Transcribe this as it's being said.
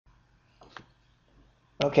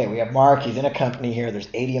Okay, we have Mark. He's in a company here. There's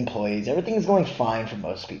 80 employees. Everything is going fine for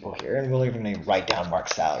most people here. And we're even going to write down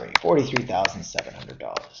Mark's salary,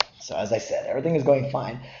 $43,700. So as I said, everything is going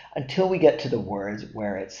fine until we get to the words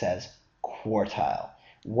where it says quartile.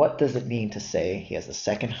 What does it mean to say he has the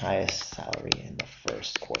second highest salary in the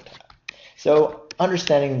first quartile? So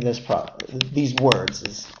understanding these words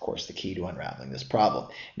is, of course, the key to unraveling this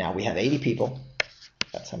problem. Now we have 80 people.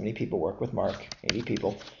 That's how many people work with Mark, 80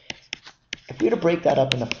 people. If we were to break that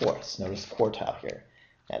up into fourths, notice quartile here.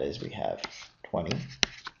 That is, we have 20,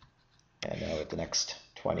 and now with the next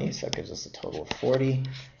 20, so that gives us a total of 40,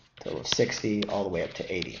 total of 60, all the way up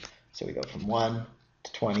to 80. So we go from 1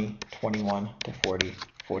 to 20, 21 to 40,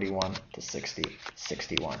 41 to 60,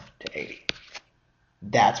 61 to 80.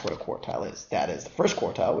 That's what a quartile is. That is, the first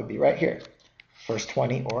quartile would be right here. First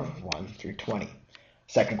 20, or 1 through 20.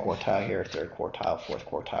 Second quartile here, third quartile, fourth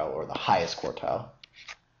quartile, or the highest quartile.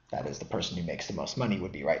 That is, the person who makes the most money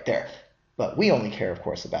would be right there. But we only care, of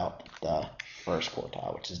course, about the first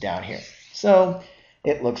quartile, which is down here. So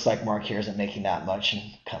it looks like Mark here isn't making that much in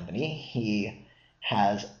company. He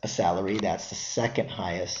has a salary that's the second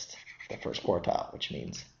highest, the first quartile, which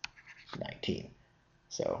means 19.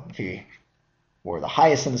 So if he were the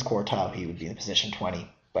highest in this quartile, he would be in position 20,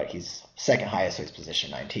 but he's second highest, so he's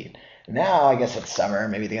position 19. Now, I guess it's summer,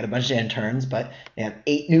 maybe they got a bunch of interns, but they have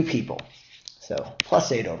 8 new people. So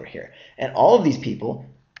plus 8 over here. And all of these people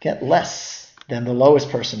get less than the lowest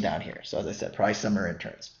person down here. So as I said, probably summer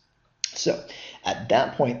interns. So at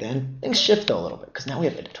that point then, things shift a little bit because now we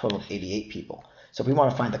have a total of 88 people. So if we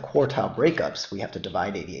want to find the quartile breakups, we have to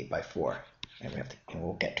divide 88 by 4. And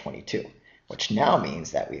we'll get 22, which now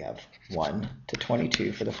means that we have 1 to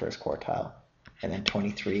 22 for the first quartile, and then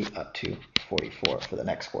 23 up to 44 for the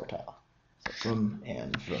next quartile. So boom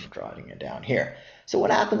and boom, drawing it down here. So what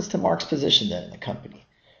happens to Mark's position then in the company?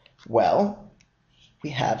 Well, we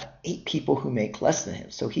have 8 people who make less than him.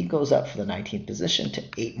 So he goes up for the 19th position to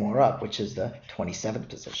 8 more up, which is the 27th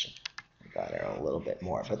position. I got arrow a little bit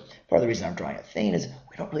more, but part of the reason I'm drawing a thing is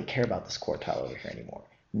we don't really care about this quartile over here anymore.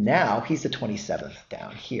 Now he's the 27th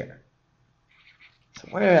down here. So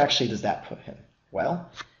where actually does that put him? Well,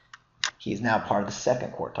 he's now part of the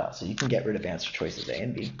second quartile. So you can get rid of answer choices A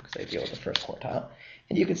and B because they deal with the first quartile.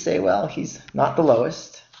 And you could say, well, he's not the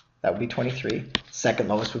lowest. That would be 23. Second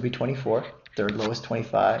lowest would be 24. Third lowest,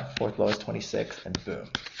 25. Fourth lowest, 26. And boom.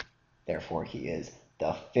 Therefore, he is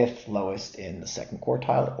the 5th lowest in the second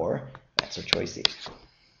quartile, or answer choice C.